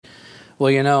Well,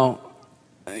 you know,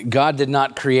 God did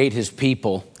not create his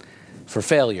people for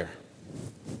failure.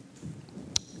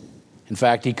 In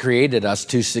fact, he created us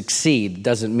to succeed.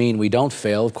 Doesn't mean we don't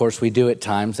fail. Of course, we do at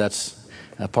times. That's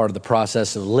a part of the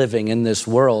process of living in this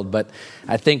world. But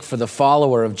I think for the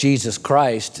follower of Jesus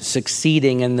Christ,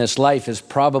 succeeding in this life is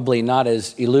probably not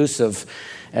as elusive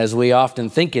as we often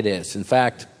think it is. In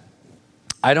fact,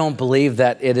 I don't believe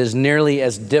that it is nearly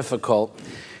as difficult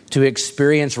to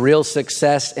experience real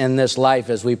success in this life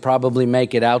as we probably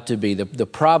make it out to be. The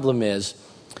problem is,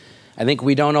 I think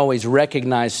we don't always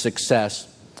recognize success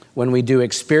when we do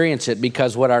experience it,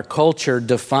 because what our culture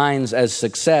defines as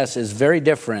success is very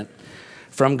different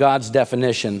from God's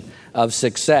definition of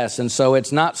success. And so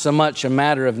it's not so much a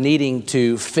matter of needing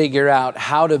to figure out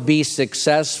how to be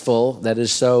successful that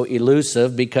is so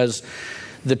elusive, because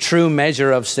the true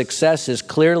measure of success is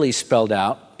clearly spelled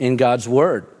out in God's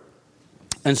Word.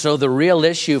 And so the real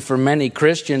issue for many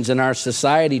Christians in our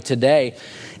society today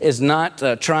is not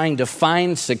trying to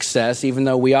find success, even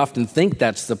though we often think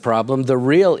that's the problem. The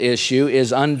real issue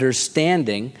is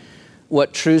understanding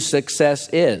what true success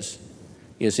is.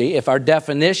 You see, if our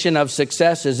definition of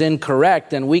success is incorrect,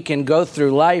 then we can go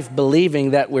through life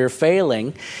believing that we're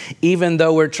failing, even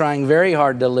though we're trying very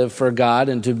hard to live for God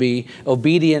and to be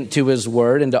obedient to His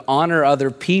Word and to honor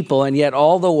other people. And yet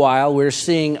all the while we're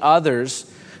seeing others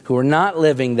who are not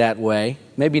living that way,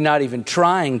 maybe not even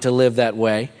trying to live that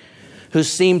way, who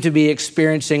seem to be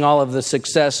experiencing all of the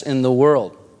success in the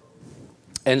world.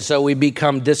 And so we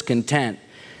become discontent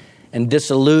and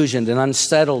disillusioned and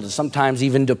unsettled, and sometimes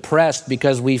even depressed,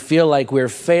 because we feel like we're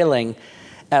failing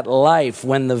at life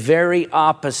when the very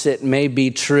opposite may be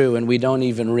true and we don't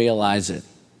even realize it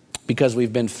because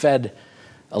we've been fed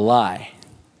a lie.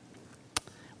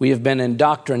 We have been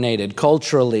indoctrinated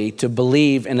culturally to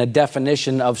believe in a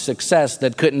definition of success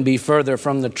that couldn't be further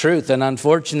from the truth. And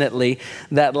unfortunately,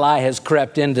 that lie has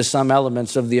crept into some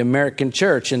elements of the American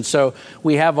church. And so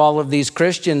we have all of these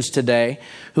Christians today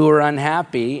who are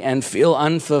unhappy and feel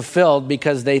unfulfilled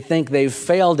because they think they've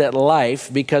failed at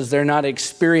life because they're not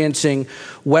experiencing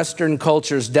Western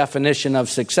culture's definition of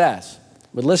success.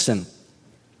 But listen,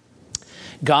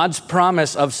 God's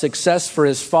promise of success for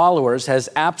His followers has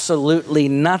absolutely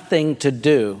nothing to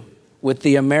do with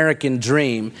the American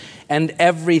dream and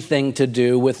everything to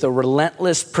do with the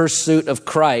relentless pursuit of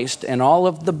Christ and all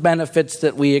of the benefits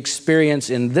that we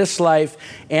experience in this life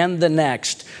and the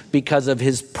next because of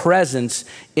His presence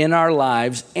in our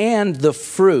lives and the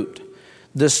fruit,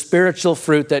 the spiritual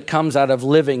fruit that comes out of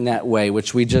living that way,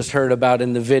 which we just heard about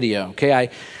in the video.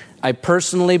 Okay, I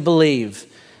personally believe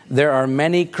there are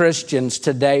many Christians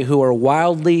today who are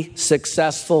wildly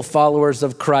successful followers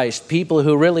of Christ, people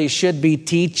who really should be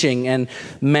teaching and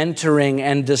mentoring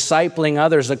and discipling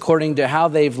others according to how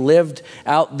they've lived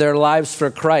out their lives for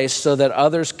Christ so that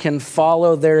others can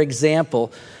follow their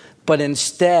example. But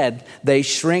instead, they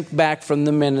shrink back from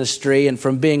the ministry and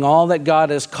from being all that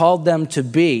God has called them to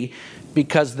be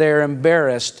because they're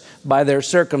embarrassed by their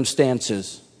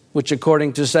circumstances, which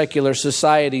according to secular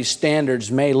society's standards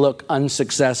may look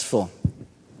unsuccessful.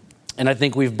 And I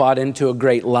think we've bought into a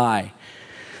great lie,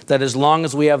 that as long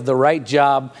as we have the right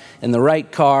job and the right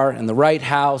car and the right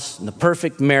house and the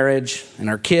perfect marriage and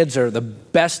our kids are the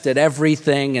best at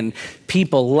everything and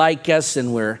people like us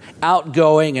and we're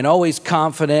outgoing and always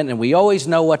confident and we always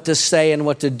know what to say and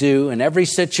what to do in every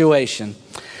situation,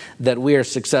 that we are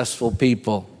successful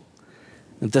people.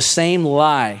 But the same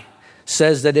lie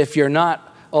says that if you're not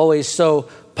always so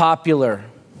popular,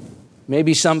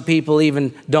 maybe some people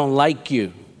even don't like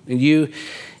you, and you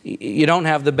don't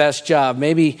have the best job.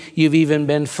 Maybe you've even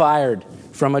been fired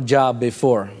from a job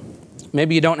before.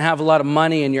 Maybe you don't have a lot of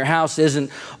money and your house isn't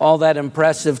all that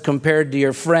impressive compared to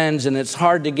your friends, and it's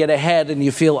hard to get ahead and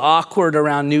you feel awkward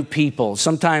around new people.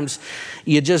 Sometimes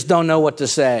you just don't know what to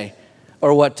say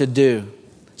or what to do.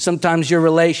 Sometimes your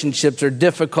relationships are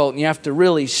difficult and you have to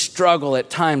really struggle at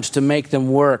times to make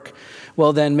them work.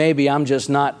 Well, then maybe I'm just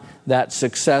not that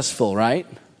successful, right?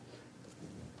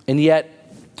 And yet,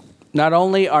 not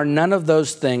only are none of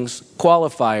those things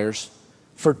qualifiers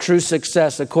for true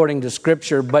success according to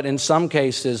Scripture, but in some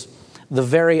cases, the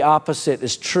very opposite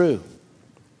is true.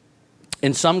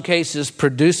 In some cases,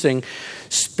 producing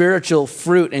spiritual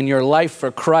fruit in your life for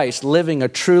Christ, living a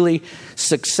truly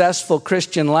successful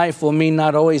Christian life will mean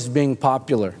not always being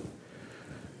popular.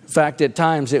 In fact, at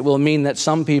times it will mean that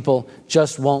some people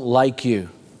just won't like you.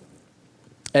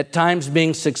 At times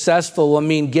being successful will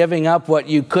mean giving up what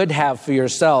you could have for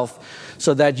yourself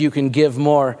so that you can give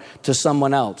more to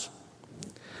someone else.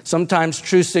 Sometimes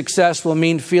true success will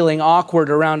mean feeling awkward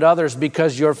around others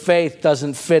because your faith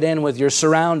doesn't fit in with your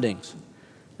surroundings.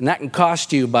 And that can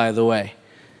cost you, by the way.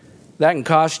 That can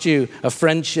cost you a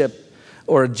friendship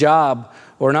or a job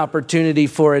or an opportunity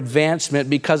for advancement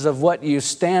because of what you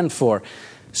stand for.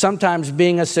 Sometimes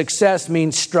being a success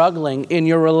means struggling in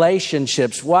your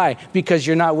relationships. Why? Because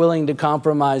you're not willing to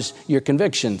compromise your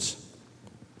convictions.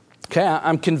 Okay,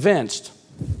 I'm convinced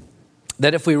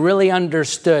that if we really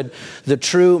understood the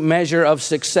true measure of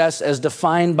success as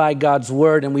defined by God's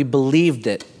word and we believed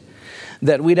it,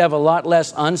 that we'd have a lot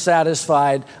less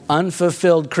unsatisfied,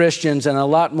 unfulfilled Christians and a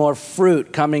lot more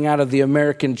fruit coming out of the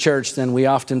American church than we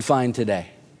often find today.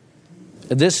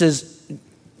 This is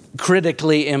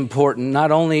critically important, not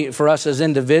only for us as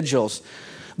individuals,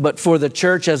 but for the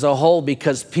church as a whole,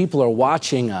 because people are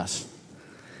watching us.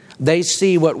 They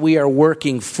see what we are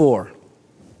working for.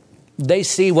 They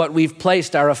see what we've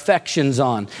placed our affections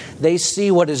on. They see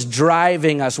what is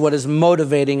driving us, what is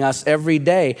motivating us every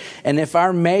day. And if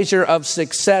our measure of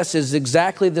success is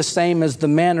exactly the same as the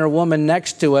man or woman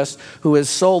next to us who has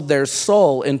sold their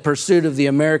soul in pursuit of the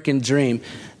American dream,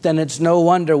 then it's no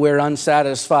wonder we're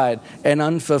unsatisfied and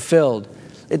unfulfilled.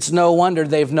 It's no wonder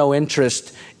they've no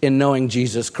interest in knowing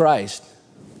Jesus Christ.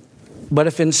 But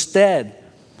if instead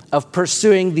of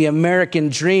pursuing the American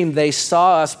dream, they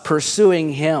saw us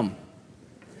pursuing Him,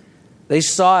 they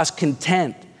saw us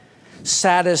content,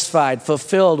 satisfied,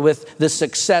 fulfilled with the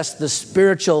success, the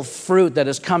spiritual fruit that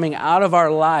is coming out of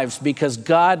our lives because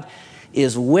God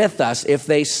is with us. If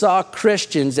they saw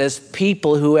Christians as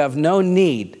people who have no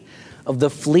need of the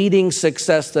fleeting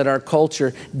success that our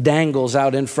culture dangles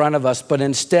out in front of us, but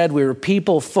instead we were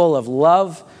people full of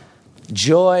love,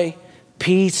 joy,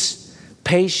 peace,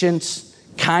 patience,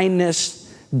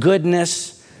 kindness,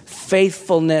 goodness,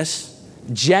 faithfulness,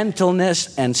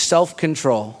 gentleness, and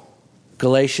self-control.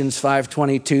 Galatians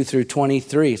 5:22 through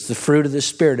 23. It's the fruit of the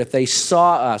Spirit. If they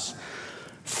saw us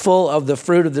full of the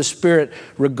fruit of the Spirit,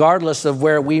 regardless of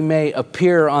where we may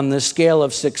appear on the scale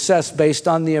of success based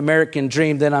on the American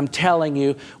dream, then I'm telling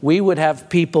you, we would have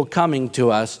people coming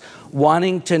to us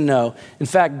wanting to know, in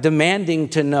fact, demanding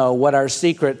to know what our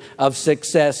secret of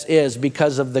success is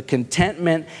because of the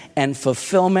contentment and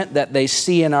fulfillment that they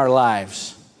see in our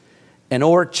lives. An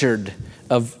orchard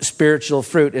of spiritual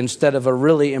fruit instead of a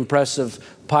really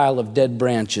impressive pile of dead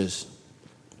branches.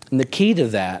 And the key to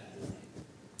that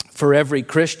for every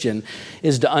Christian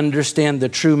is to understand the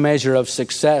true measure of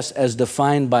success as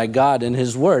defined by God in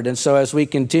His Word. And so as we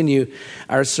continue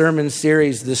our sermon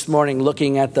series this morning,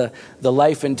 looking at the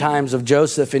life and times of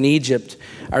Joseph in Egypt,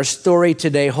 our story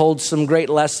today holds some great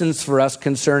lessons for us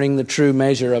concerning the true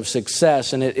measure of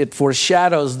success. And it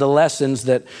foreshadows the lessons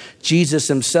that Jesus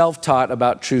Himself taught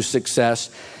about true success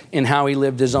in how He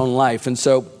lived His own life. And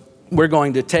so we're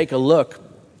going to take a look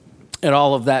at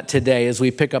all of that today as we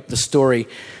pick up the story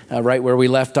right where we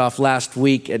left off last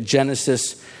week at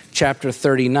Genesis chapter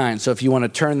 39. So if you want to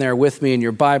turn there with me in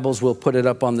your Bibles, we'll put it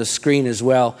up on the screen as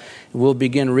well. We'll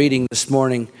begin reading this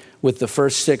morning with the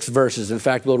first 6 verses. In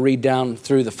fact, we'll read down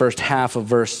through the first half of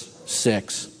verse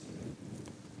 6.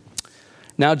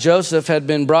 Now Joseph had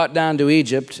been brought down to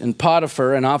Egypt, and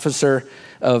Potiphar, an officer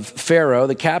of Pharaoh,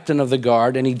 the captain of the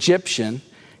guard, an Egyptian,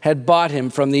 had bought him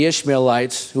from the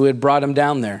Ishmaelites who had brought him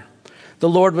down there. The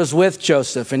Lord was with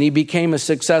Joseph, and he became a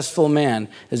successful man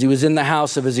as he was in the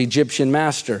house of his Egyptian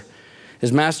master.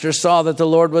 His master saw that the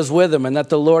Lord was with him and that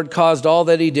the Lord caused all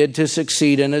that he did to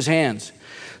succeed in his hands.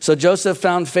 So Joseph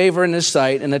found favor in his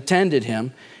sight and attended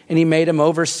him, and he made him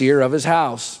overseer of his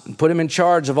house and put him in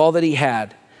charge of all that he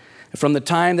had. And from the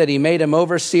time that he made him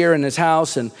overseer in his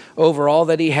house and over all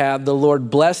that he had, the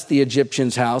Lord blessed the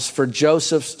Egyptian's house for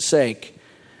Joseph's sake.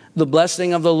 The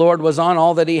blessing of the Lord was on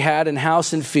all that he had in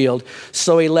house and field.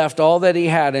 So he left all that he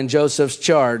had in Joseph's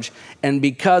charge. And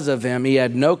because of him, he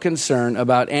had no concern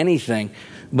about anything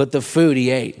but the food he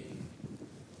ate.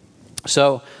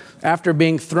 So after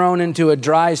being thrown into a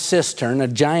dry cistern, a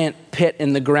giant pit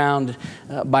in the ground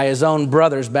by his own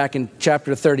brothers back in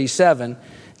chapter 37,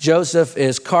 Joseph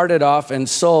is carted off and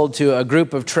sold to a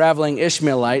group of traveling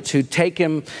Ishmaelites who take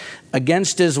him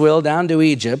against his will down to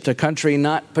Egypt, a country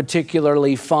not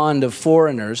particularly fond of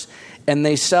foreigners, and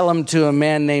they sell him to a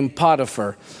man named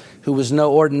Potiphar, who was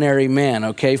no ordinary man,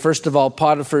 okay? First of all,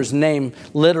 Potiphar's name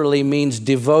literally means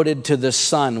devoted to the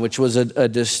sun, which was a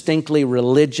distinctly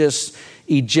religious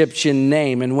Egyptian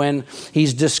name. And when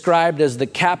he's described as the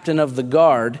captain of the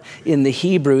guard in the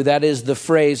Hebrew, that is the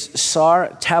phrase Sar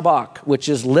Tabak, which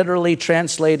is literally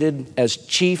translated as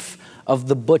chief of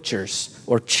the butchers,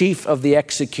 or chief of the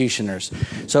executioners.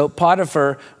 So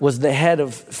Potiphar was the head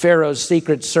of Pharaoh's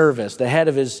secret service, the head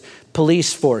of his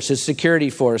police force, his security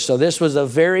force. So this was a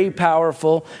very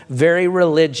powerful, very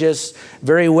religious,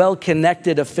 very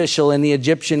well-connected official in the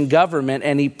Egyptian government,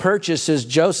 and he purchases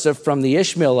Joseph from the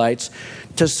Ishmaelites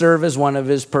to serve as one of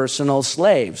his personal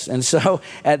slaves. And so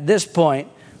at this point,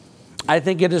 I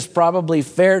think it is probably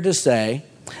fair to say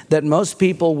that most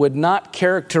people would not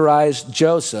characterize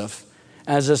Joseph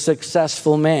as a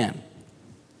successful man.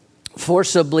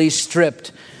 Forcibly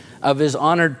stripped of his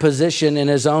honored position in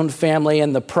his own family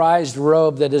and the prized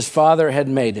robe that his father had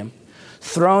made him,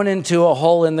 thrown into a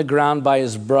hole in the ground by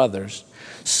his brothers,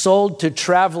 sold to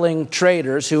traveling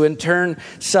traders who in turn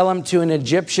sell him to an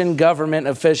Egyptian government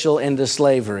official into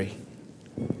slavery.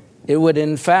 It would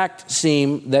in fact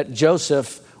seem that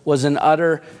Joseph was an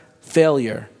utter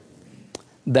failure.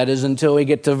 That is until we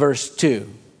get to verse 2.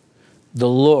 The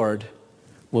Lord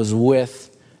was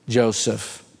with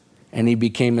Joseph, and he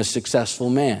became a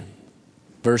successful man.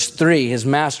 Verse 3, his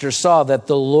master saw that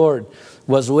the Lord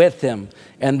was with him,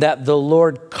 and that the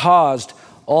Lord caused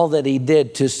all that he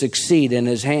did to succeed in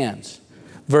his hands.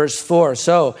 Verse 4,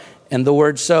 and the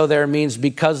word so there means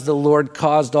because the Lord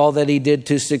caused all that he did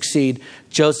to succeed,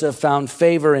 Joseph found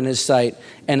favor in his sight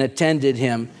and attended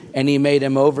him, and he made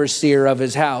him overseer of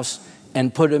his house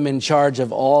and put him in charge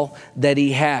of all that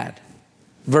he had.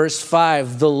 Verse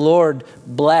 5, the Lord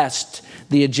blessed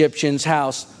the Egyptian's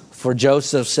house for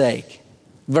Joseph's sake.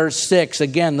 Verse 6,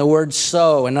 again, the word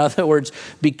so. In other words,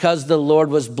 because the Lord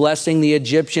was blessing the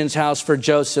Egyptian's house for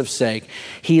Joseph's sake,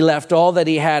 he left all that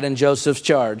he had in Joseph's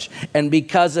charge. And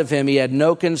because of him, he had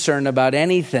no concern about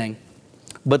anything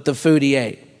but the food he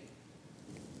ate.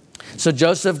 So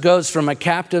Joseph goes from a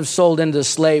captive sold into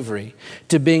slavery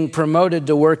to being promoted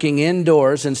to working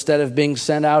indoors instead of being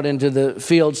sent out into the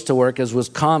fields to work, as was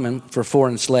common for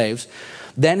foreign slaves.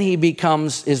 Then he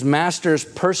becomes his master's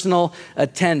personal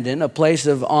attendant, a place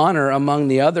of honor among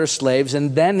the other slaves.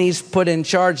 And then he's put in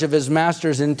charge of his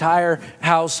master's entire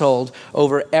household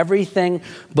over everything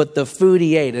but the food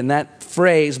he ate. And that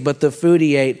phrase, but the food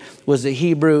he ate, was a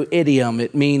Hebrew idiom.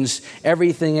 It means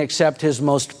everything except his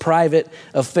most private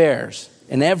affairs.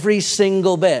 And every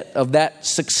single bit of that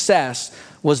success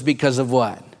was because of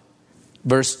what?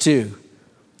 Verse 2,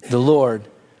 the Lord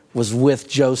was with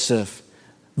Joseph.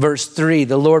 Verse 3,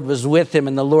 the Lord was with him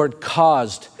and the Lord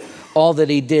caused all that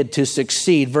he did to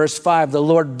succeed. Verse 5, the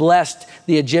Lord blessed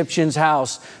the Egyptian's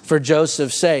house for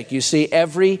Joseph's sake. You see,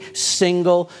 every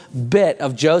single bit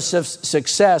of Joseph's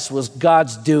success was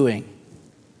God's doing,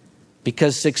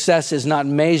 because success is not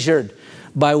measured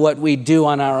by what we do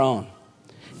on our own.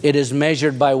 It is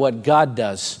measured by what God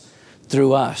does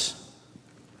through us.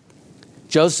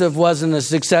 Joseph wasn't a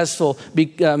successful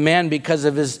man because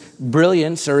of his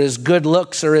brilliance or his good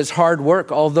looks or his hard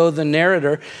work, although the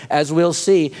narrator, as we'll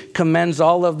see, commends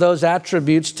all of those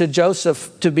attributes to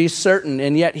Joseph to be certain.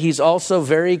 And yet he's also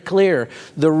very clear.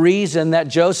 The reason that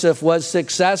Joseph was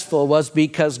successful was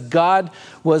because God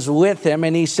was with him.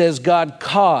 And he says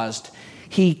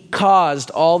he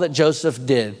caused all that Joseph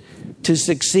did to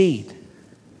succeed.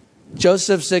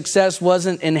 Joseph's success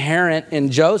wasn't inherent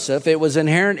in Joseph. It was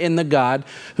inherent in the God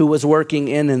who was working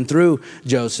in and through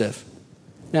Joseph.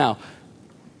 Now,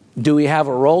 do we have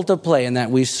a role to play in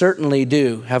that? We certainly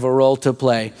do have a role to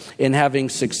play in having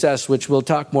success, which we'll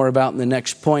talk more about in the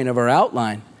next point of our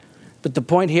outline. But the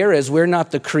point here is we're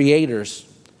not the creators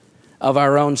of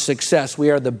our own success.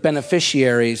 We are the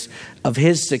beneficiaries of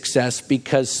his success,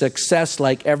 because success,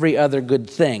 like every other good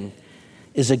thing,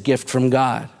 is a gift from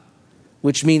God.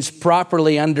 Which means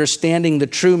properly understanding the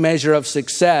true measure of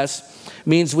success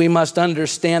means we must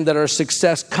understand that our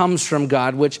success comes from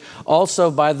God, which also,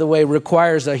 by the way,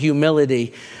 requires a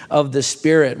humility of the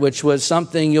spirit, which was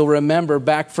something you'll remember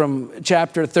back from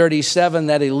chapter 37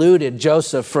 that eluded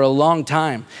Joseph for a long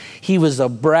time. He was a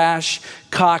brash,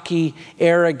 cocky,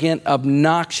 arrogant,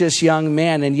 obnoxious young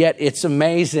man, and yet it's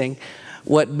amazing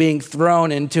what being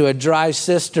thrown into a dry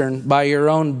cistern by your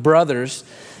own brothers,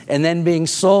 and then being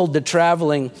sold to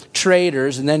traveling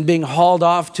traders, and then being hauled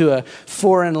off to a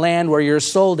foreign land where you're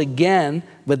sold again,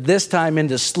 but this time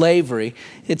into slavery.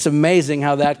 It's amazing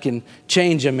how that can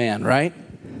change a man, right?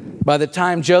 By the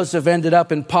time Joseph ended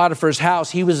up in Potiphar's house,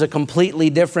 he was a completely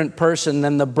different person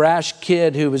than the brash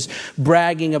kid who was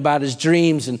bragging about his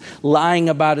dreams and lying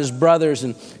about his brothers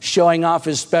and showing off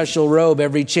his special robe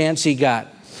every chance he got.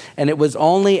 And it was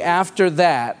only after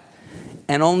that,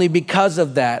 and only because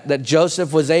of that, that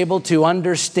Joseph was able to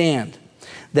understand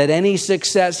that any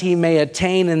success he may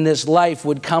attain in this life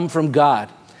would come from God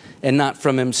and not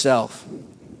from himself.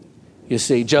 You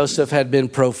see, Joseph had been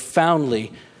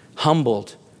profoundly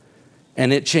humbled,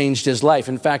 and it changed his life.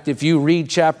 In fact, if you read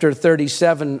chapter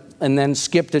 37 and then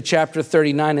skip to chapter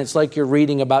 39, it's like you're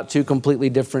reading about two completely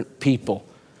different people.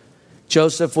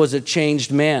 Joseph was a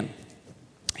changed man.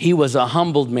 He was a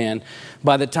humbled man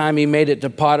by the time he made it to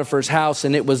Potiphar's house,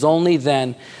 and it was only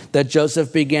then that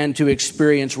Joseph began to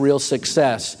experience real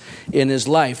success in his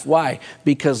life. Why?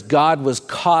 Because God was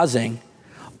causing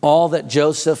all that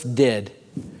Joseph did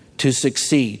to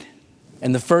succeed.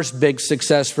 And the first big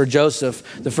success for Joseph,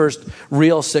 the first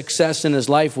real success in his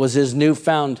life, was his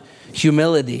newfound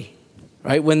humility.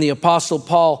 Right? When the Apostle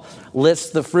Paul lists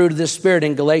the fruit of the Spirit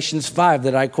in Galatians 5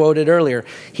 that I quoted earlier,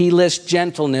 he lists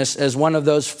gentleness as one of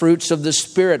those fruits of the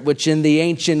Spirit, which in the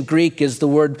ancient Greek is the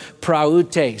word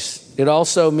prautes. It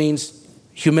also means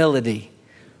humility.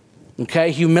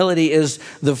 Okay, humility is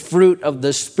the fruit of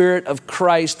the Spirit of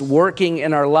Christ working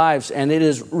in our lives, and it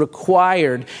is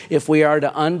required if we are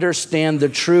to understand the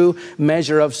true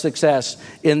measure of success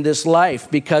in this life,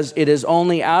 because it is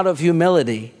only out of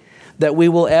humility that we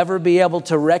will ever be able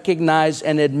to recognize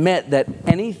and admit that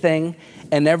anything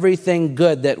and everything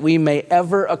good that we may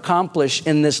ever accomplish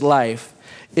in this life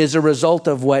is a result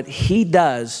of what He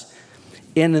does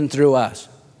in and through us.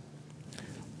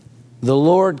 The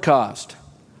Lord caused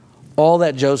all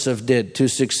that Joseph did to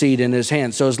succeed in his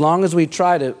hand. So as long as we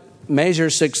try to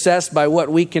measure success by what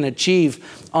we can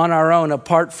achieve on our own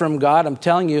apart from God, I'm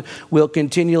telling you, we'll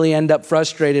continually end up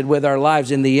frustrated with our lives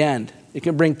in the end. It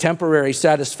can bring temporary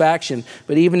satisfaction,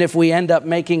 but even if we end up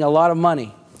making a lot of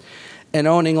money and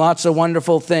owning lots of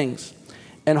wonderful things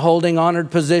and holding honored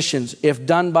positions, if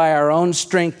done by our own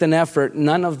strength and effort,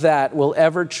 none of that will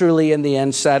ever truly in the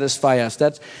end satisfy us.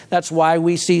 That's why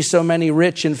we see so many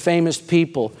rich and famous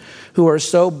people who are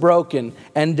so broken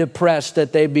and depressed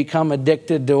that they become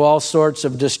addicted to all sorts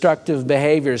of destructive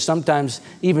behaviors, sometimes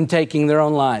even taking their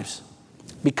own lives.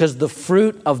 Because the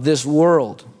fruit of this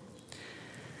world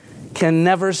can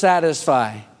never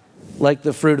satisfy like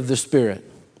the fruit of the Spirit,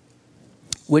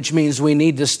 which means we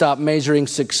need to stop measuring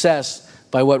success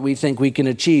by what we think we can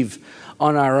achieve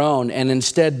on our own and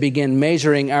instead begin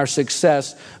measuring our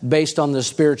success based on the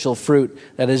spiritual fruit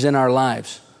that is in our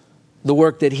lives. The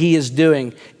work that He is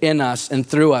doing in us and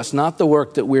through us, not the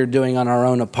work that we're doing on our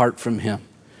own apart from Him.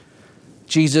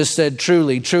 Jesus said,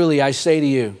 "Truly, truly, I say to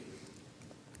you,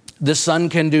 the Son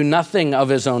can do nothing of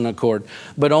His own accord,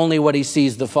 but only what He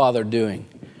sees the Father doing.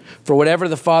 For whatever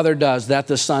the Father does, that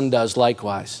the Son does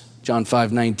likewise." John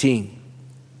 5:19.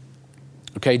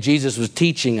 Okay, Jesus was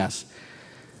teaching us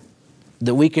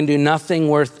that we can do nothing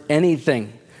worth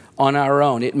anything on our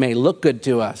own. It may look good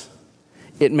to us.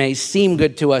 It may seem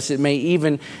good to us. It may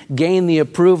even gain the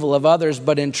approval of others.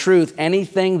 But in truth,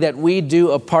 anything that we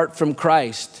do apart from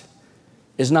Christ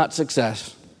is not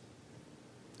success.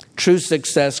 True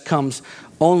success comes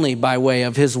only by way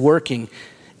of His working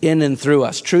in and through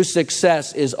us. True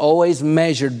success is always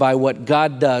measured by what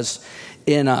God does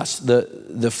in us,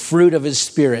 the fruit of His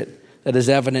Spirit that is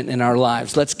evident in our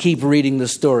lives. Let's keep reading the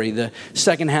story, the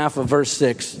second half of verse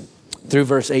 6 through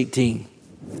verse 18.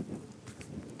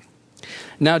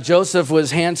 Now Joseph was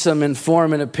handsome in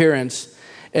form and appearance,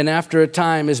 and after a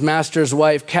time his master's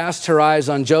wife cast her eyes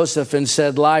on Joseph and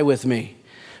said, "Lie with me."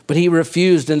 But he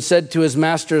refused and said to his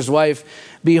master's wife,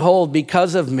 "Behold,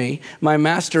 because of me, my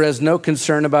master has no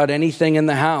concern about anything in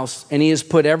the house, and he has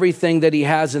put everything that he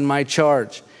has in my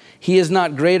charge. He is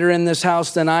not greater in this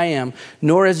house than I am,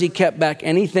 nor has he kept back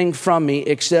anything from me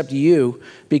except you,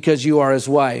 because you are his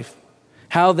wife.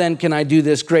 How then can I do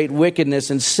this great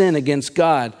wickedness and sin against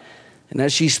God?" And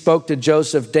as she spoke to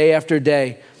Joseph day after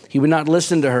day, he would not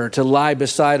listen to her, to lie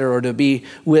beside her or to be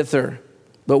with her.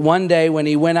 But one day when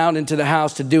he went out into the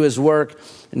house to do his work,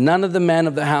 and none of the men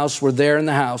of the house were there in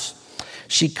the house,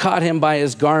 she caught him by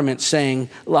his garment, saying,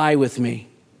 "Lie with me."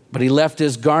 But he left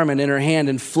his garment in her hand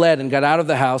and fled and got out of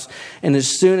the house. And as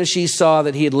soon as she saw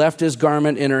that he had left his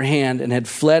garment in her hand and had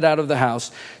fled out of the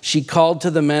house, she called to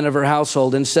the men of her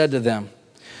household and said to them,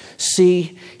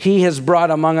 "See, he has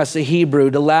brought among us a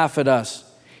Hebrew to laugh at us.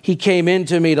 He came in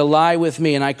to me to lie with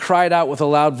me, and I cried out with a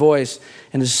loud voice.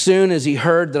 And as soon as he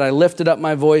heard that I lifted up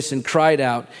my voice and cried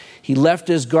out, he left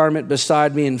his garment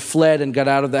beside me and fled and got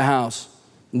out of the house."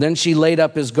 And then she laid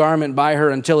up his garment by her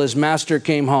until his master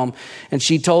came home. And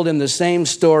she told him the same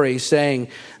story, saying,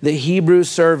 "The Hebrew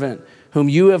servant whom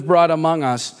you have brought among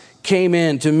us came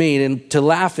in to me and to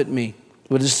laugh at me.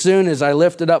 But as soon as I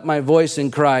lifted up my voice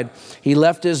and cried, he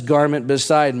left his garment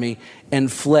beside me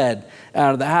and fled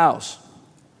out of the house."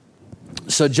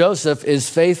 So Joseph is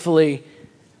faithfully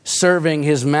serving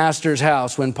his master's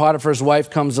house when Potiphar's wife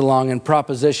comes along and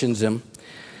propositions him.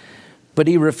 But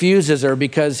he refuses her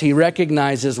because he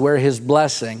recognizes where his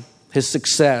blessing his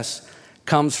success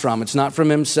comes from. It's not from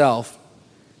himself.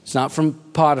 It's not from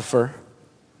Potiphar.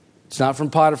 It's not from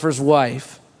Potiphar's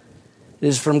wife. It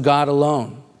is from God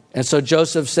alone. And so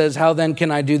Joseph says, how then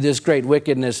can I do this great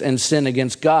wickedness and sin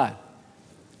against God?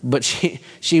 But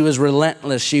she was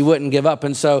relentless. She wouldn't give up.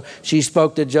 And so she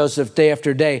spoke to Joseph day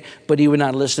after day, but he would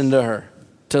not listen to her,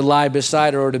 to lie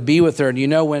beside her or to be with her. And you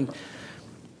know, when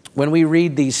we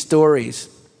read these stories,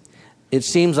 it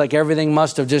seems like everything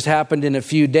must have just happened in a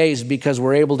few days because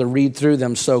we're able to read through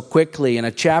them so quickly in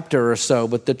a chapter or so.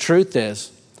 But the truth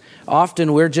is,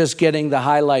 often we're just getting the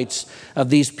highlights of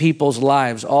these people's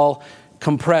lives all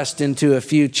compressed into a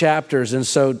few chapters. And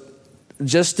so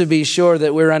just to be sure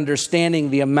that we're understanding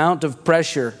the amount of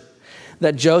pressure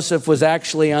that Joseph was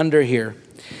actually under here.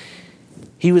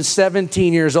 He was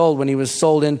 17 years old when he was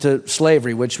sold into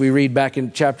slavery, which we read back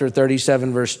in chapter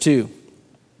 37, verse 2.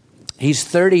 He's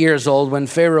 30 years old when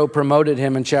Pharaoh promoted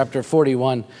him in chapter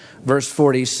 41, verse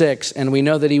 46. And we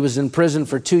know that he was in prison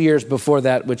for 2 years before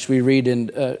that, which we read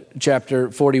in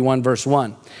chapter 41, verse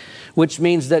 1. Which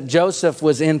means that Joseph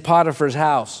was in Potiphar's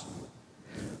house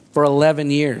for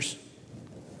 11 years.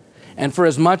 And for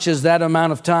as much as that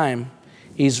amount of time,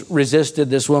 he's resisted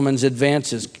this woman's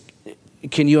advances.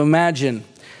 Can you imagine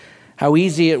how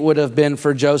easy it would have been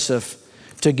for Joseph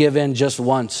to give in just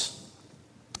once?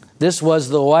 This was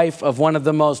the wife of one of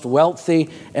the most wealthy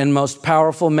and most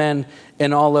powerful men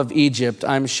in all of Egypt.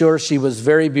 I'm sure she was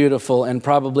very beautiful and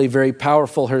probably very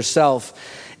powerful herself.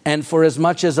 And for as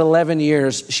much as 11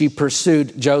 years, she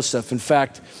pursued Joseph. In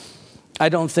fact, I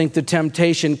don't think the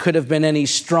temptation could have been any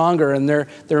stronger, and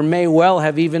there may well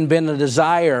have even been a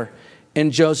desire in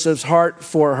Joseph's heart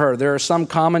for her. There are some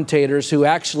commentators who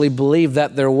actually believe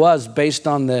that there was, based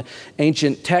on the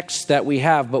ancient texts that we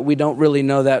have, but we don't really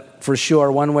know that for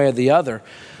sure one way or the other.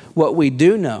 What we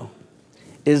do know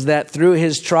is that through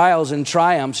his trials and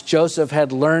triumphs, Joseph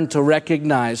had learned to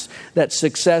recognize that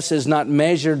success is not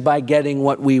measured by getting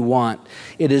what we want.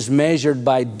 It is measured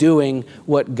by doing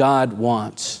what God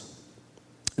wants.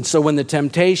 And so when the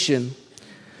temptation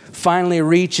finally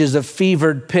reaches a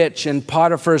fevered pitch and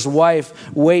Potiphar's wife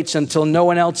waits until no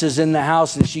one else is in the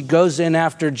house and she goes in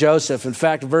after Joseph. In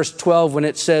fact, verse 12, when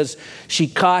it says she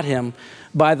caught him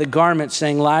by the garment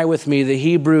saying, lie with me, the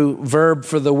Hebrew verb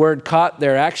for the word caught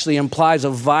there actually implies a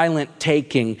violent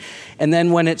taking. And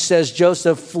then when it says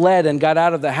Joseph fled and got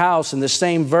out of the house, in the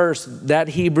same verse, that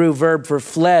Hebrew verb for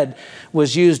fled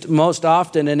was used most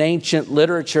often in ancient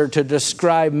literature to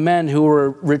describe men who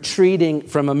were retreating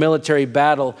from a military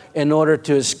battle in order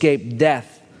to escape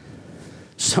death.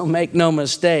 So make no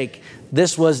mistake,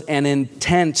 this was an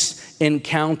intense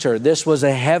encounter. This was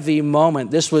a heavy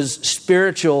moment. This was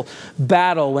spiritual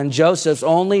battle when Joseph's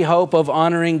only hope of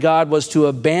honoring God was to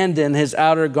abandon his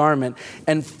outer garment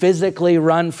and physically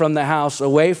run from the house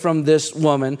away from this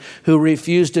woman who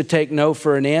refused to take no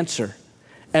for an answer.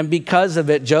 And because of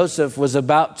it, Joseph was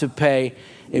about to pay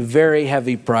a very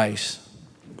heavy price.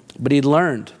 But he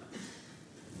learned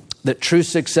that true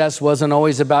success wasn't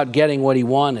always about getting what he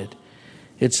wanted.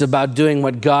 It's about doing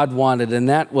what God wanted, and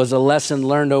that was a lesson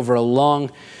learned over a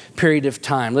long period of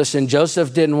time. Listen,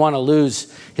 Joseph didn't want to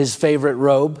lose his favorite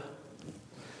robe.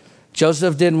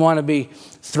 Joseph didn't want to be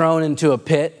thrown into a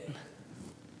pit.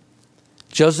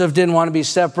 Joseph didn't want to be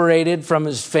separated from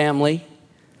his family.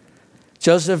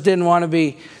 Joseph didn't want to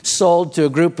be sold to a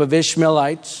group of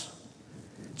Ishmaelites.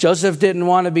 Joseph didn't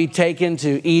want to be taken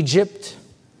to Egypt.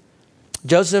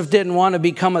 Joseph didn't want to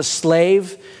become a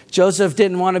slave. Joseph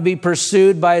didn't want to be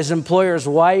pursued by his employer's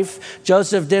wife.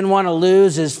 Joseph didn't want to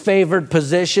lose his favored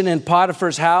position in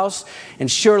Potiphar's house. And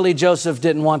surely Joseph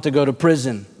didn't want to go to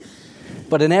prison.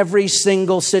 But in every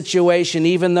single situation,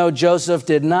 even though Joseph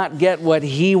did not get what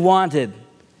he wanted,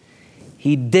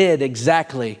 he did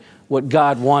exactly what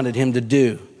God wanted him to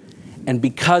do. And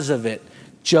because of it,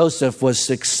 Joseph was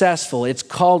successful. It's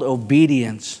called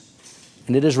obedience.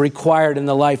 And it is required in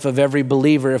the life of every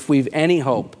believer if we've any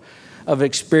hope of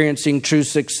experiencing true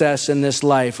success in this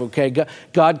life, okay?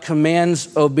 God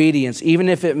commands obedience, even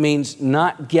if it means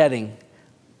not getting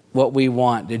what we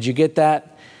want. Did you get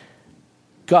that?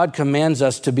 God commands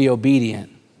us to be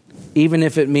obedient, even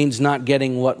if it means not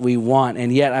getting what we want.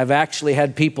 And yet I've actually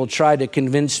had people try to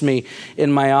convince me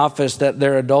in my office that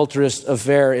their adulterous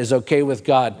affair is okay with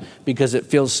God because it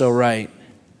feels so right.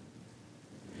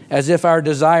 As if our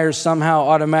desires somehow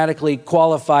automatically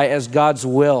qualify as God's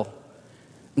will.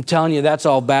 I'm telling you, that's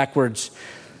all backwards.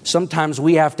 Sometimes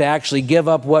we have to actually give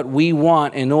up what we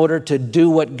want in order to do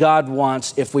what God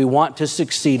wants if we want to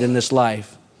succeed in this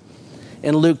life.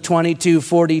 In Luke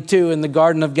 22:42, in the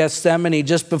Garden of Gethsemane,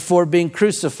 just before being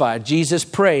crucified, Jesus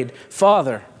prayed,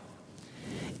 Father,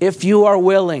 if you are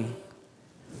willing,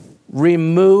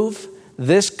 remove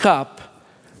this cup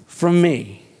from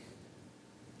me.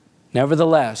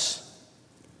 Nevertheless,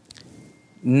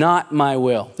 not my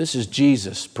will. This is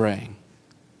Jesus praying.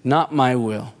 Not my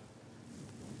will,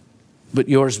 but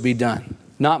yours be done.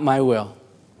 Not my will.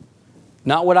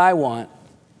 Not what I want,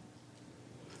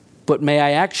 but may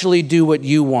I actually do what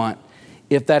you want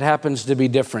if that happens to be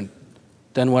different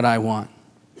than what I want.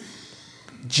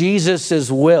 Jesus'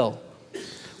 will,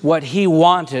 what he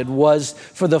wanted was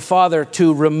for the Father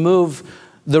to remove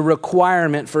the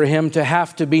requirement for him to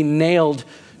have to be nailed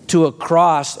to a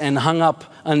cross and hung up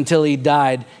until he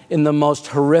died in the most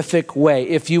horrific way.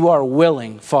 If you are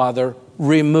willing, Father,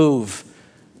 remove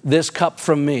this cup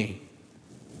from me.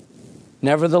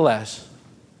 Nevertheless,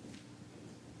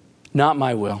 not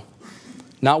my will,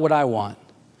 not what I want,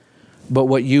 but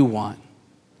what you want.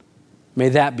 May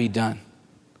that be done.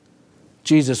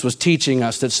 Jesus was teaching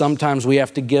us that sometimes we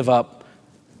have to give up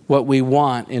what we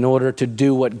want in order to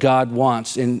do what God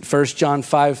wants. In 1 John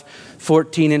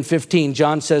 5:14 and 15,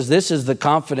 John says, this is the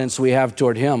confidence we have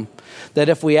toward him, that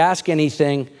if we ask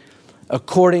anything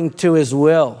according to his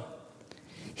will,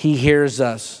 he hears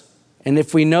us. And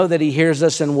if we know that he hears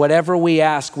us in whatever we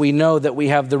ask, we know that we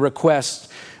have the request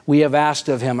we have asked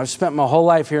of him. I've spent my whole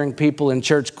life hearing people in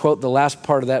church quote the last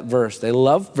part of that verse. They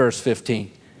love verse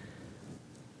 15.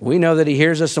 We know that he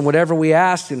hears us in whatever we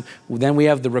ask, and then we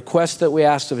have the request that we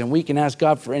asked of him. We can ask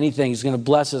God for anything. He's going to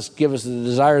bless us, give us the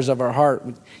desires of our heart.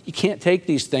 You can't take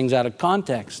these things out of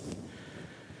context.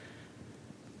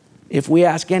 If we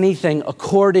ask anything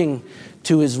according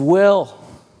to his will,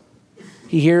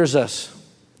 he hears us.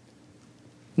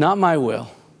 Not my will,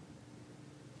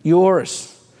 yours.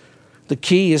 The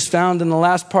key is found in the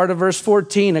last part of verse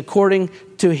 14, according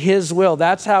to his will.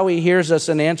 That's how he hears us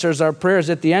and answers our prayers.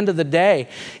 At the end of the day,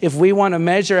 if we want to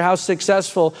measure how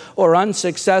successful or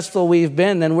unsuccessful we've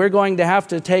been, then we're going to have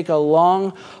to take a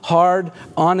long, hard,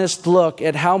 honest look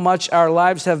at how much our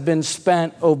lives have been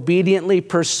spent obediently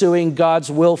pursuing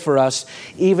God's will for us,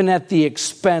 even at the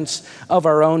expense of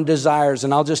our own desires.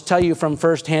 And I'll just tell you from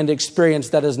firsthand experience,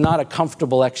 that is not a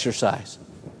comfortable exercise.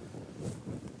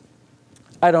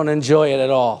 I don't enjoy it at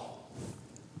all.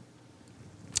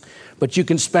 But you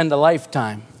can spend a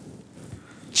lifetime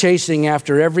chasing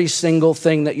after every single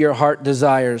thing that your heart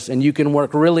desires, and you can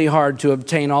work really hard to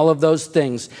obtain all of those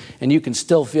things, and you can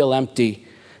still feel empty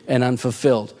and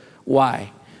unfulfilled.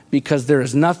 Why? Because there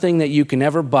is nothing that you can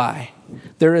ever buy.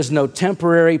 There is no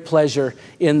temporary pleasure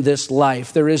in this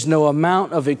life. There is no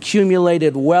amount of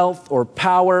accumulated wealth or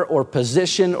power or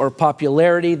position or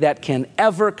popularity that can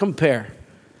ever compare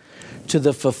to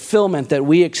the fulfillment that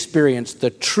we experience, the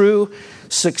true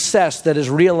success that is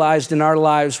realized in our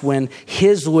lives when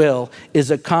his will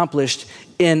is accomplished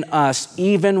in us,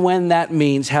 even when that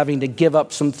means having to give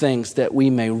up some things that we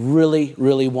may really,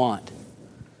 really want.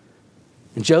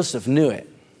 And Joseph knew it.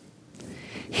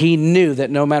 He knew that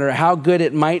no matter how good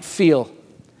it might feel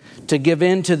to give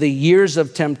in to the years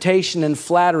of temptation and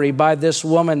flattery by this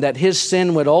woman, that his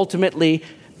sin would ultimately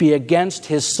be against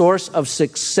his source of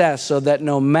success, so that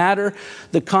no matter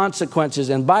the consequences,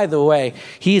 and by the way,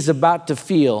 he's about to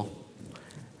feel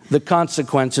the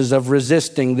consequences of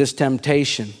resisting this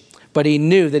temptation. But he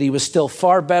knew that he was still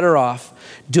far better off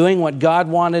doing what God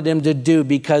wanted him to do,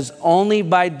 because only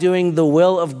by doing the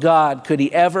will of God could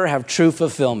he ever have true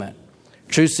fulfillment,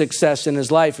 true success in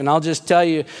his life. And I'll just tell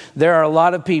you, there are a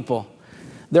lot of people,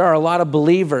 there are a lot of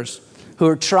believers who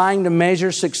are trying to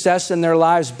measure success in their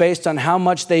lives based on how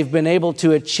much they've been able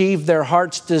to achieve their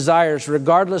heart's desires,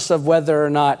 regardless of whether or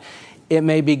not it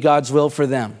may be God's will for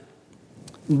them.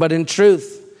 But in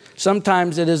truth,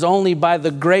 sometimes it is only by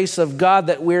the grace of God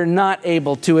that we're not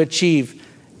able to achieve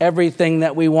everything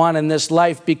that we want in this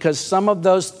life, because some of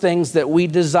those things that we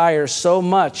desire so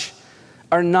much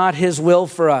are not his will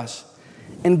for us.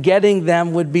 And getting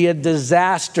them would be a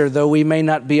disaster, though we may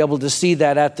not be able to see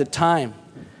that at the time.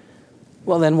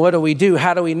 Well, then what do?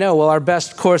 How do we know? Well, our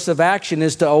best course of action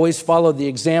is to always follow the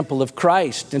example of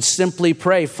Christ and simply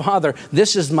pray, Father,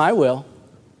 this is my will.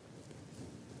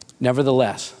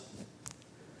 Nevertheless,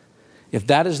 if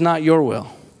that is not your will,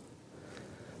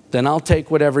 then I'll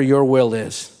take whatever your will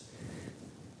is.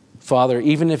 Father,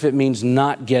 even if it means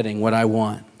not getting what I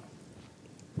want.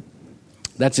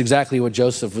 That's exactly what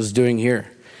Joseph was doing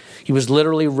here. He was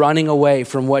literally running away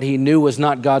from what he knew was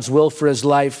not God's will for his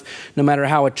life, no matter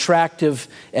how attractive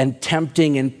and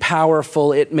tempting and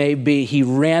powerful it may be. He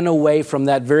ran away from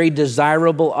that very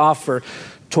desirable offer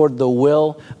toward the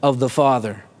will of the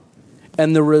Father.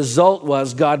 And the result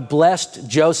was God blessed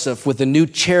Joseph with a new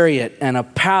chariot and a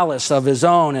palace of his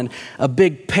own and a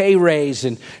big pay raise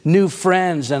and new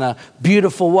friends and a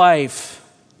beautiful wife.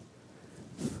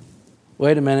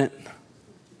 wait a minute.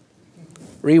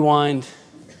 Rewind.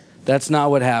 That's not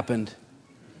what happened.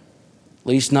 At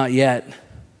least not yet.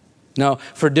 No,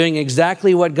 for doing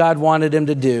exactly what God wanted him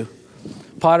to do,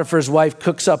 Potiphar's wife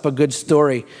cooks up a good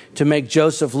story to make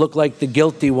Joseph look like the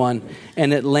guilty one,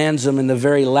 and it lands him in the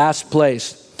very last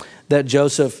place that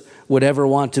Joseph would ever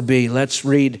want to be. Let's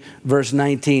read verse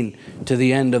 19 to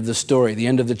the end of the story, the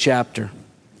end of the chapter.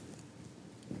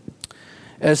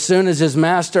 As soon as his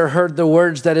master heard the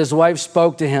words that his wife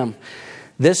spoke to him,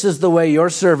 "This is the way your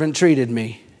servant treated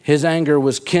me," his anger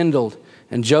was kindled,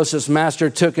 and Joseph's master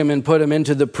took him and put him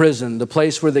into the prison, the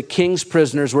place where the king's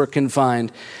prisoners were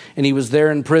confined, and he was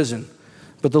there in prison.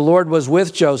 But the Lord was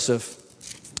with Joseph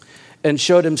and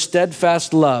showed him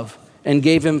steadfast love and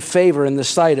gave him favor in the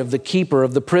sight of the keeper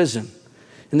of the prison.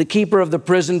 And the keeper of the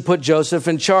prison put Joseph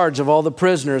in charge of all the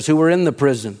prisoners who were in the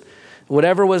prison.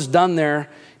 Whatever was done there,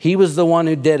 he was the one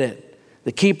who did it.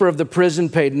 The keeper of the prison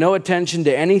paid no attention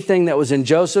to anything that was in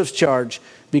Joseph's charge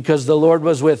because the Lord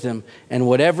was with him. And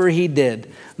whatever he did,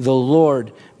 the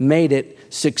Lord made it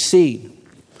succeed.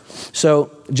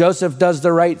 So Joseph does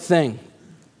the right thing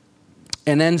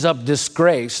and ends up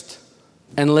disgraced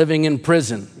and living in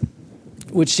prison,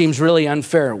 which seems really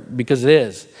unfair because it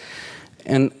is.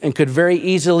 And could very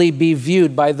easily be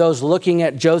viewed by those looking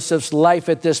at Joseph's life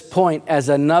at this point as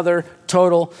another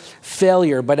total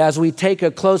failure. But as we take a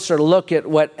closer look at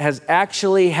what has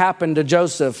actually happened to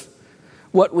Joseph,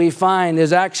 what we find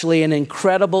is actually an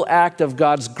incredible act of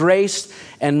God's grace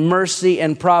and mercy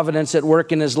and providence at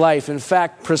work in his life. In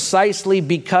fact, precisely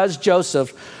because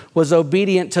Joseph was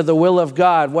obedient to the will of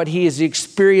God, what he is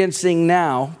experiencing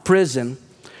now, prison,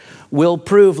 will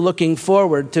prove looking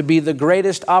forward to be the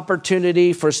greatest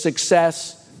opportunity for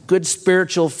success, good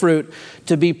spiritual fruit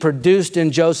to be produced in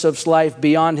Joseph's life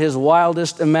beyond his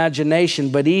wildest imagination.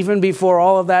 But even before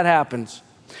all of that happens,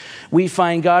 we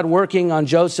find God working on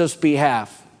Joseph's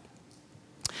behalf.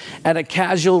 At a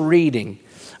casual reading,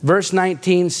 verse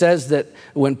 19 says that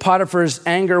when Potiphar's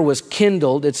anger was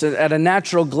kindled, at a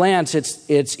natural glance,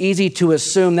 it's easy to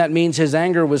assume that means his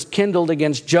anger was kindled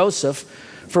against Joseph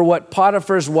for what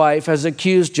Potiphar's wife has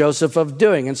accused Joseph of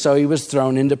doing. And so he was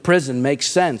thrown into prison.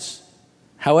 Makes sense.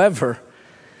 However,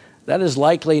 that is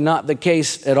likely not the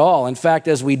case at all. In fact,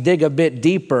 as we dig a bit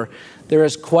deeper, there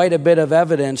is quite a bit of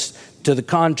evidence to the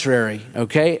contrary.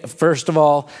 Okay? First of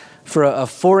all, for a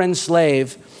foreign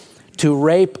slave to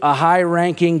rape a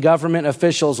high-ranking government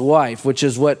official's wife, which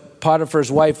is what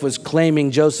Potiphar's wife was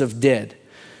claiming Joseph did,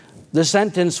 the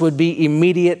sentence would be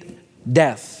immediate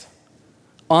death.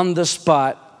 On the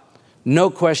spot, no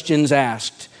questions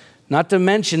asked. Not to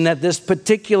mention that this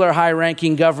particular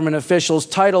high-ranking government official's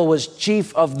title was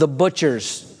Chief of the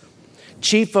Butchers,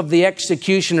 Chief of the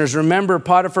Executioners. Remember,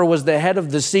 Potiphar was the head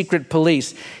of the secret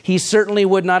police. He certainly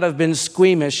would not have been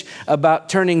squeamish about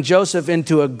turning Joseph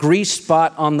into a grease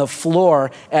spot on the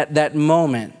floor at that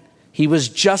moment. He was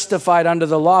justified under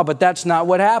the law, but that's not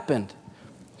what happened.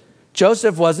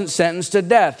 Joseph wasn't sentenced to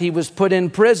death. He was put in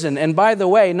prison. And by the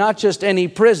way, not just any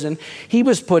prison, he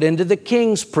was put into the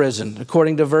king's prison,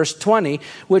 according to verse 20,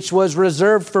 which was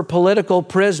reserved for political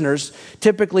prisoners,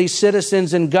 typically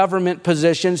citizens in government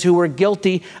positions who were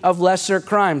guilty of lesser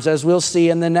crimes, as we'll see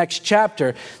in the next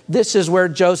chapter. This is where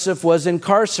Joseph was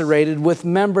incarcerated with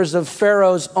members of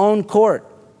Pharaoh's own court.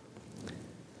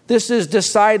 This is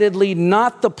decidedly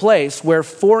not the place where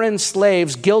foreign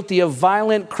slaves guilty of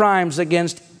violent crimes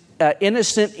against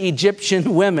innocent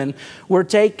Egyptian women were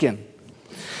taken.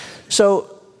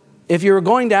 So if you were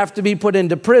going to have to be put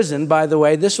into prison, by the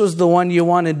way, this was the one you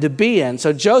wanted to be in.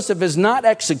 So Joseph is not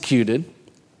executed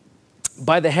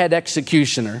by the head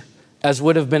executioner, as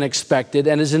would have been expected,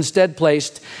 and is instead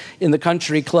placed in the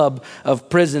country club of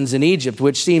prisons in Egypt,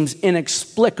 which seems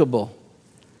inexplicable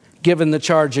given the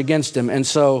charge against him. And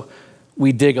so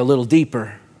we dig a little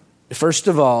deeper. First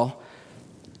of all,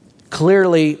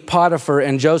 clearly, Potiphar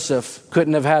and Joseph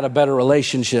couldn't have had a better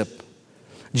relationship.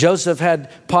 Joseph had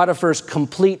Potiphar's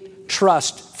complete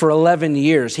trust for 11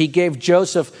 years. He gave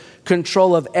Joseph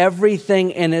control of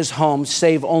everything in his home,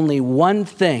 save only one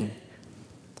thing,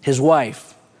 his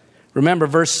wife. Remember,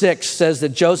 verse 6 says that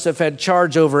Joseph had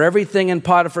charge over everything in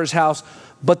Potiphar's house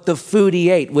but the food he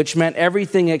ate, which meant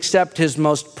everything except his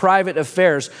most private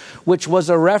affairs, which was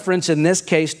a reference in this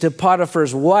case to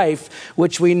Potiphar's wife,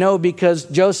 which we know because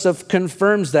Joseph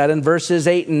confirms that in verses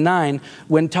 8 and 9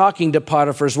 when talking to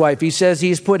Potiphar's wife. He says,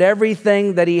 he's put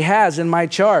everything that he has in my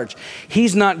charge.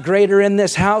 He's not greater in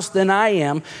this house than I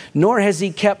am, nor has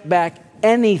he kept back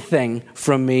anything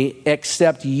from me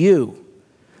except you,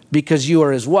 because you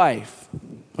are his wife.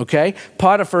 Okay?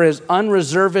 Potiphar has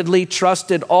unreservedly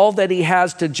trusted all that he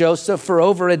has to Joseph for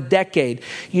over a decade.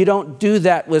 You don't do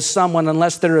that with someone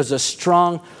unless there is a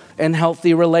strong and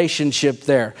healthy relationship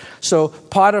there. So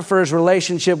Potiphar's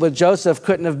relationship with Joseph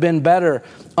couldn't have been better.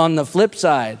 On the flip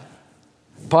side,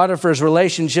 Potiphar's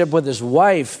relationship with his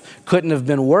wife couldn't have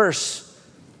been worse.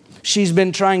 She's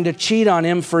been trying to cheat on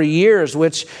him for years,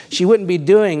 which she wouldn't be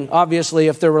doing, obviously,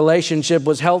 if their relationship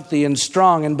was healthy and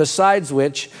strong. And besides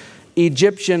which,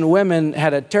 Egyptian women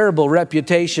had a terrible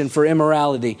reputation for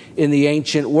immorality in the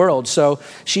ancient world. So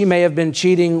she may have been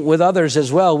cheating with others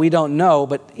as well. We don't know.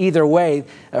 But either way,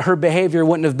 her behavior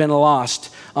wouldn't have been lost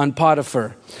on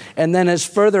Potiphar. And then as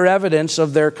further evidence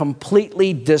of their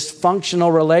completely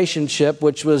dysfunctional relationship,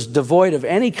 which was devoid of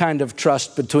any kind of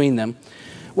trust between them,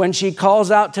 when she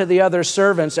calls out to the other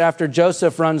servants after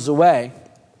Joseph runs away,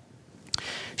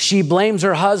 she blames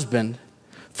her husband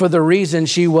for the reason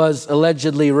she was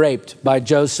allegedly raped by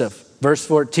Joseph. Verse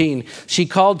 14, she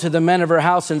called to the men of her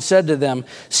house and said to them,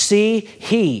 "See,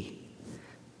 he,"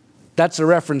 that's a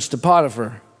reference to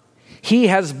Potiphar, "he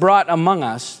has brought among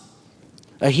us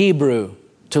a Hebrew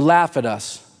to laugh at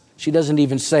us." She doesn't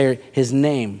even say his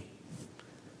name.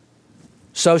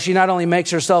 So she not only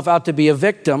makes herself out to be a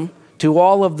victim to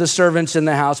all of the servants in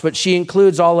the house, but she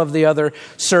includes all of the other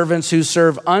servants who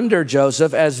serve under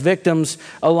Joseph as victims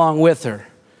along with her.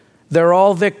 They're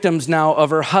all victims now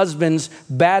of her husband's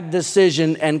bad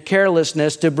decision and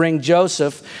carelessness to bring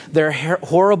Joseph, their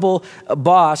horrible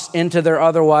boss, into their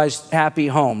otherwise happy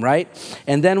home, right?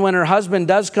 And then when her husband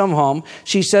does come home,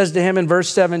 she says to him in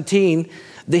verse 17,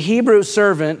 "The Hebrew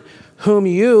servant whom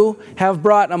you have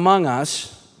brought among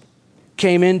us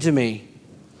came into me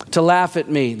to laugh at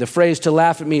me." The phrase "to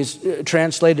laugh at me" is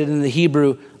translated in the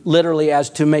Hebrew literally as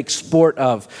 "to make sport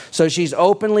of." So she's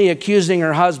openly accusing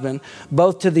her husband,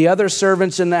 both to the other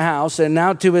servants in the house and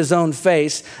now to his own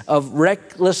face, of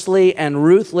recklessly and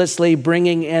ruthlessly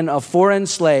bringing in a foreign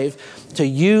slave to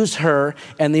use her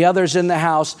and the others in the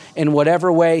house in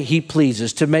whatever way he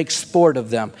pleases, to make sport of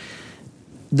them.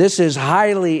 This is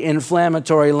highly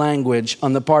inflammatory language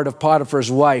on the part of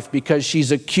Potiphar's wife, because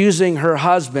she's accusing her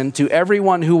husband, to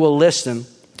everyone who will listen,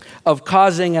 of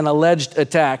causing an alleged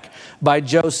attack by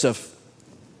Joseph.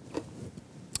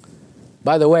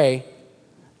 By the way,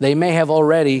 they may have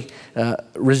already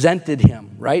resented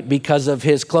him, right? Because of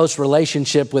his close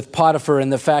relationship with Potiphar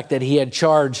and the fact that he had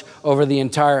charge over the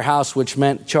entire house, which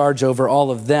meant charge over all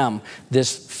of them,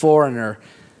 this foreigner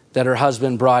that her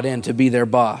husband brought in to be their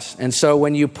boss. And so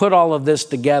when you put all of this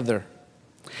together,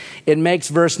 it makes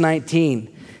verse 19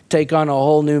 take on a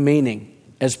whole new meaning.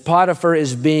 As Potiphar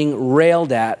is being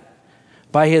railed at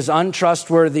by his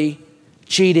untrustworthy,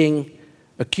 cheating,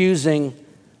 accusing,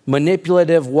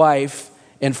 manipulative wife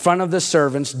in front of the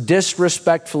servants,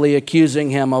 disrespectfully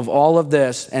accusing him of all of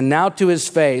this, and now to his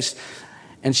face,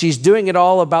 and she's doing it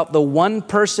all about the one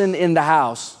person in the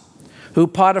house who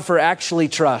Potiphar actually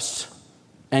trusts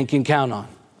and can count on.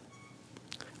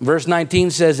 Verse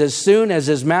 19 says, "As soon as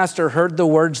his master heard the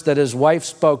words that his wife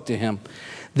spoke to him,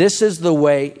 'This is the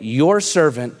way your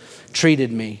servant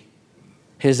treated me,'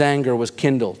 his anger was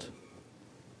kindled."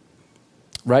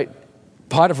 Right?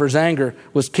 Potiphar's anger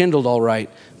was kindled all right,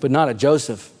 but not at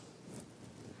Joseph.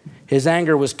 His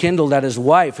anger was kindled at his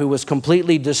wife, who was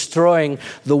completely destroying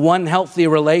the one healthy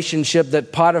relationship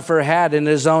that Potiphar had in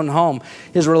his own home,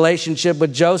 his relationship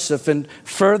with Joseph. And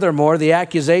furthermore, the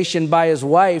accusation by his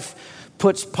wife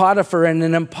puts Potiphar in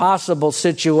an impossible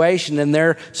situation in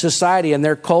their society and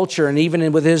their culture, and even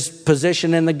with his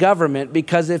position in the government,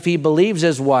 because if he believes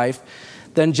his wife,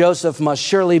 then Joseph must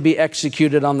surely be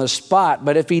executed on the spot.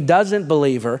 But if he doesn't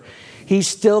believe her, he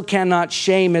still cannot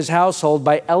shame his household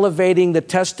by elevating the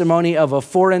testimony of a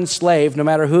foreign slave, no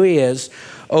matter who he is,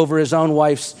 over his own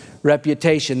wife's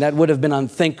reputation. That would have been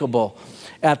unthinkable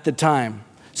at the time.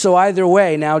 So either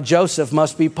way, now Joseph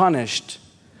must be punished.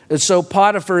 And so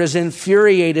Potiphar is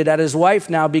infuriated at his wife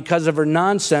now because of her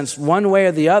nonsense. One way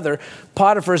or the other,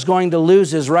 Potiphar is going to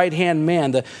lose his right-hand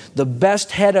man, the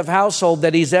best head of household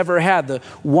that he's ever had, the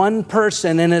one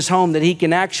person in his home that he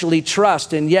can actually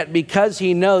trust. And yet, because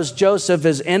he knows Joseph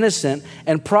is innocent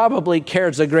and probably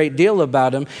cares a great deal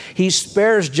about him, he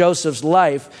spares Joseph's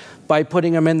life by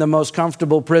putting him in the most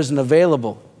comfortable prison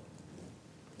available.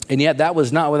 And yet that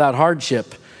was not without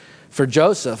hardship for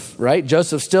Joseph, right?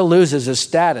 Joseph still loses his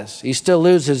status. He still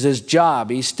loses his job.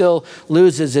 He still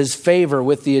loses his favor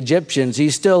with the Egyptians. He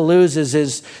still loses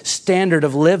his standard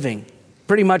of living.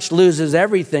 Pretty much loses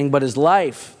everything but his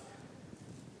life.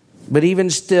 But even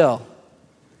still,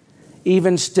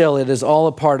 it is all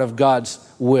a part of God's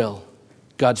will,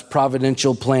 God's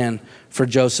providential plan for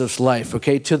Joseph's life.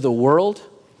 Okay, to the world,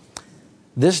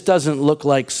 this doesn't look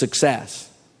like success.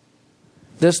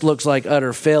 This looks like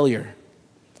utter failure.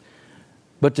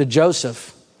 But to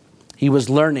Joseph, he was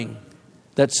learning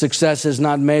that success is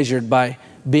not measured by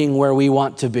being where we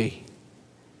want to be.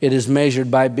 It is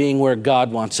measured by being where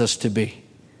God wants us to be.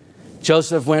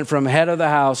 Joseph went from head of the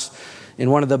house in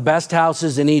one of the best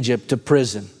houses in Egypt to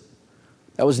prison.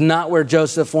 That was not where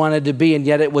Joseph wanted to be, and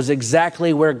yet it was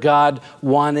exactly where God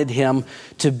wanted him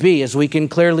to be. As we can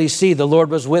clearly see, the Lord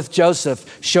was with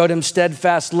Joseph, showed him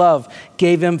steadfast love,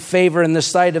 gave him favor in the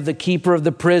sight of the keeper of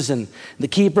the prison. The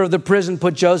keeper of the prison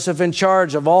put Joseph in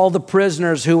charge of all the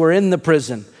prisoners who were in the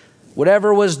prison.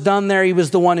 Whatever was done there, he was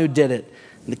the one who did it.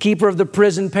 The keeper of the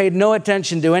prison paid no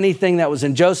attention to anything that was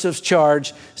in Joseph's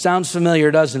charge. Sounds familiar,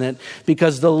 doesn't it?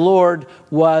 Because the Lord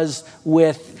was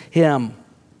with him.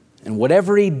 And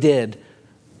whatever he did,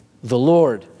 the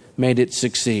Lord made it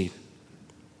succeed.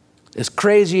 As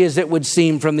crazy as it would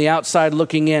seem from the outside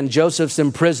looking in, Joseph's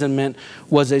imprisonment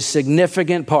was a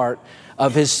significant part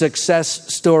of his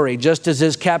success story. Just as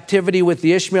his captivity with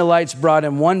the Ishmaelites brought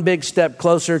him one big step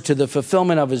closer to the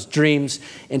fulfillment of his dreams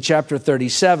in chapter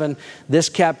 37, this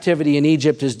captivity in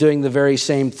Egypt is doing the very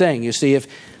same thing. You see,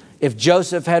 if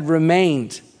Joseph had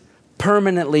remained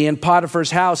permanently in Potiphar's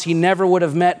house, he never would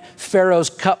have met Pharaoh's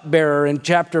cupbearer in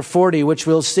chapter 40, which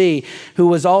we'll see, who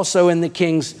was also in the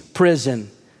king's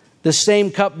prison. The same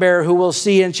cupbearer who we'll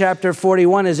see in chapter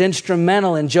 41 is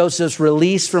instrumental in Joseph's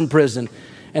release from prison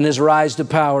and his rise to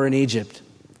power in Egypt,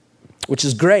 which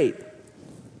is great.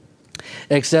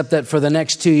 Except that for the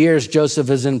next 2 years, Joseph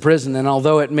is in prison, and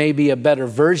although it may be a better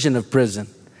version of prison,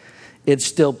 it's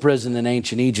still prison in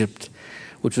ancient Egypt,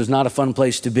 which was not a fun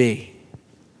place to be.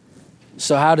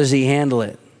 So how does he handle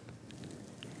it?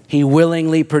 He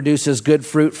willingly produces good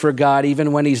fruit for God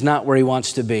even when he's not where he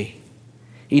wants to be.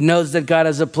 He knows that God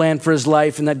has a plan for his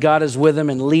life and that God is with him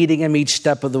and leading him each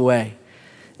step of the way.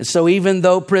 And so even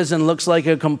though prison looks like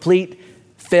a complete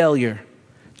failure,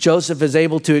 Joseph is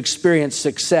able to experience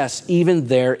success even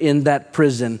there in that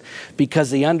prison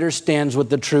because he understands what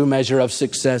the true measure of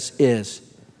success is.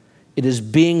 It is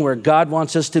being where God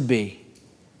wants us to be,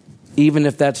 even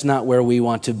if that's not where we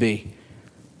want to be.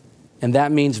 And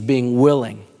that means being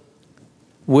willing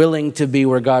to be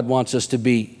where God wants us to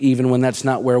be, even when that's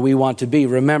not where we want to be.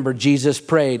 Remember, Jesus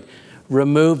prayed,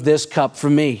 "Remove this cup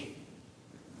from me."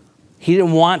 He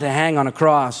didn't want to hang on a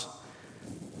cross,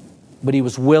 but he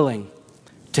was willing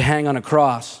to hang on a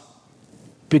cross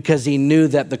because he knew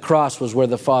that the cross was where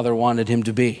the Father wanted him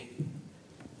to be.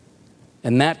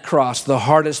 And that cross, the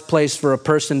hardest place for a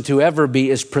person to ever be,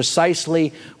 is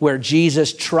precisely where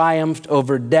Jesus triumphed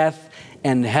over death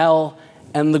and hell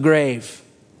and the grave.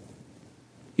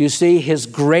 You see, his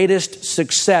greatest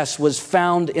success was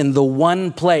found in the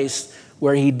one place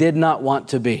where he did not want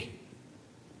to be.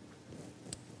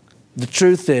 The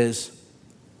truth is,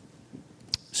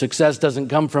 success doesn't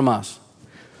come from us.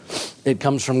 It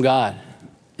comes from God.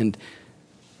 And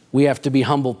we have to be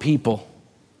humble people.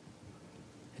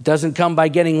 It doesn't come by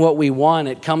getting what we want.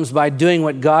 It comes by doing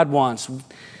what God wants.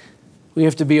 We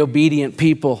have to be obedient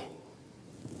people.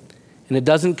 And it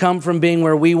doesn't come from being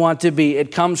where we want to be.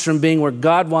 It comes from being where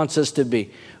God wants us to be.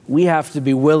 We have to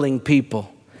be willing people.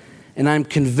 And I'm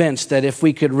convinced that if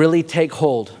we could really take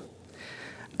hold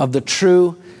of the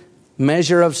true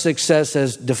measure of success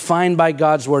as defined by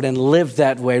God's word and live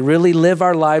that way, really live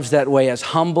our lives that way as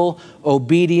humble,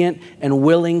 obedient, and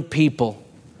willing people,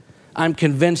 I'm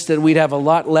convinced that we'd have a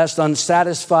lot less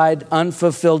unsatisfied,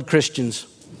 unfulfilled Christians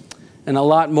and a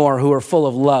lot more who are full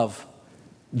of love,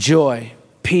 joy,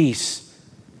 peace,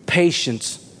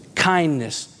 patience,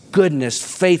 kindness, goodness,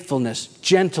 faithfulness,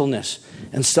 gentleness,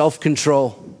 and self-control,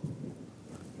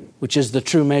 which is the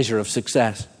true measure of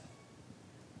success.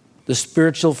 The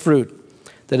spiritual fruit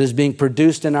that is being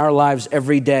produced in our lives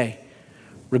every day,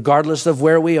 regardless of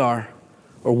where we are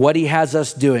or what he has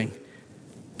us doing,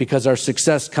 because our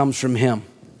success comes from him.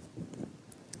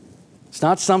 It's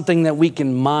not something that we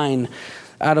can mine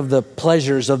out of the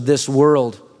pleasures of this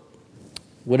world,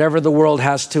 whatever the world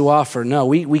has to offer. No,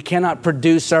 we cannot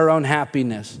produce our own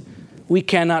happiness. We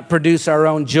cannot produce our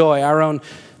own joy, our own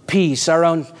peace, our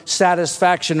own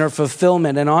satisfaction or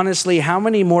fulfillment. And honestly, how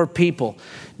many more people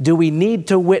do we need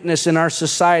to witness in our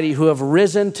society who have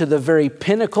risen to the very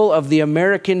pinnacle of the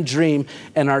American dream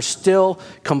and are still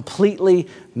completely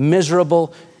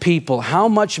miserable people? How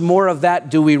much more of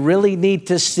that do we really need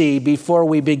to see before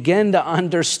we begin to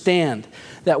understand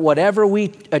that whatever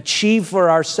we achieve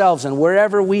for ourselves and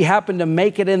wherever we happen to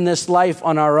make it in this life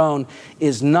on our own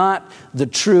is not the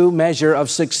true measure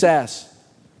of success?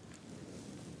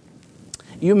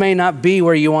 You may not be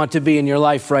where you want to be in your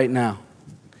life right now.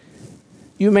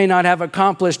 You may not have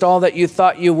accomplished all that you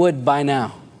thought you would by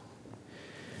now.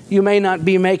 You may not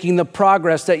be making the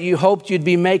progress that you hoped you'd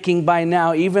be making by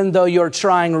now, even though you're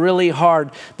trying really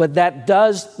hard. But that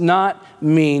does not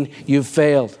mean you've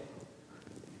failed.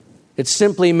 It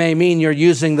simply may mean you're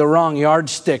using the wrong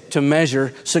yardstick to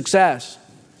measure success.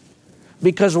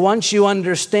 Because once you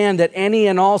understand that any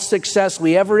and all success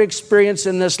we ever experience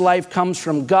in this life comes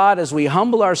from God as we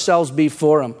humble ourselves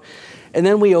before Him, and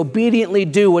then we obediently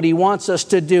do what He wants us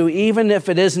to do, even if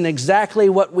it isn't exactly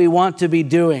what we want to be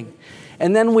doing.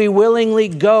 And then we willingly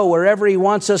go wherever He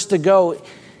wants us to go,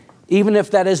 even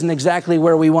if that isn't exactly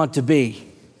where we want to be.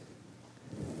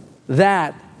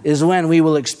 That is when we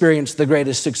will experience the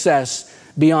greatest success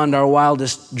beyond our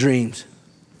wildest dreams.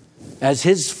 As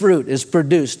His fruit is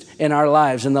produced in our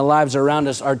lives and the lives around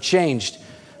us are changed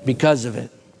because of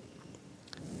it.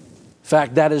 In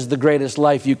fact, that is the greatest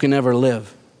life you can ever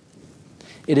live.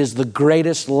 It is the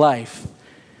greatest life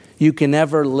you can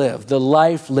ever live. The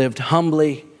life lived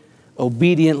humbly,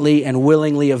 obediently, and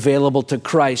willingly available to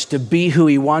Christ to be who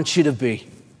He wants you to be.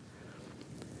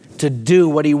 To do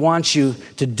what He wants you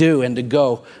to do and to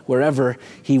go wherever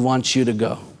He wants you to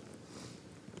go.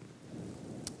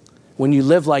 When you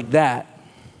live like that,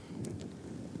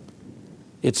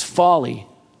 it's folly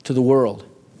to the world.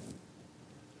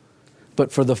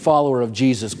 But for the follower of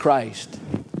Jesus Christ,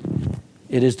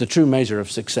 it is the true measure of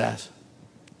success.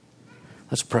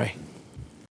 Let's pray.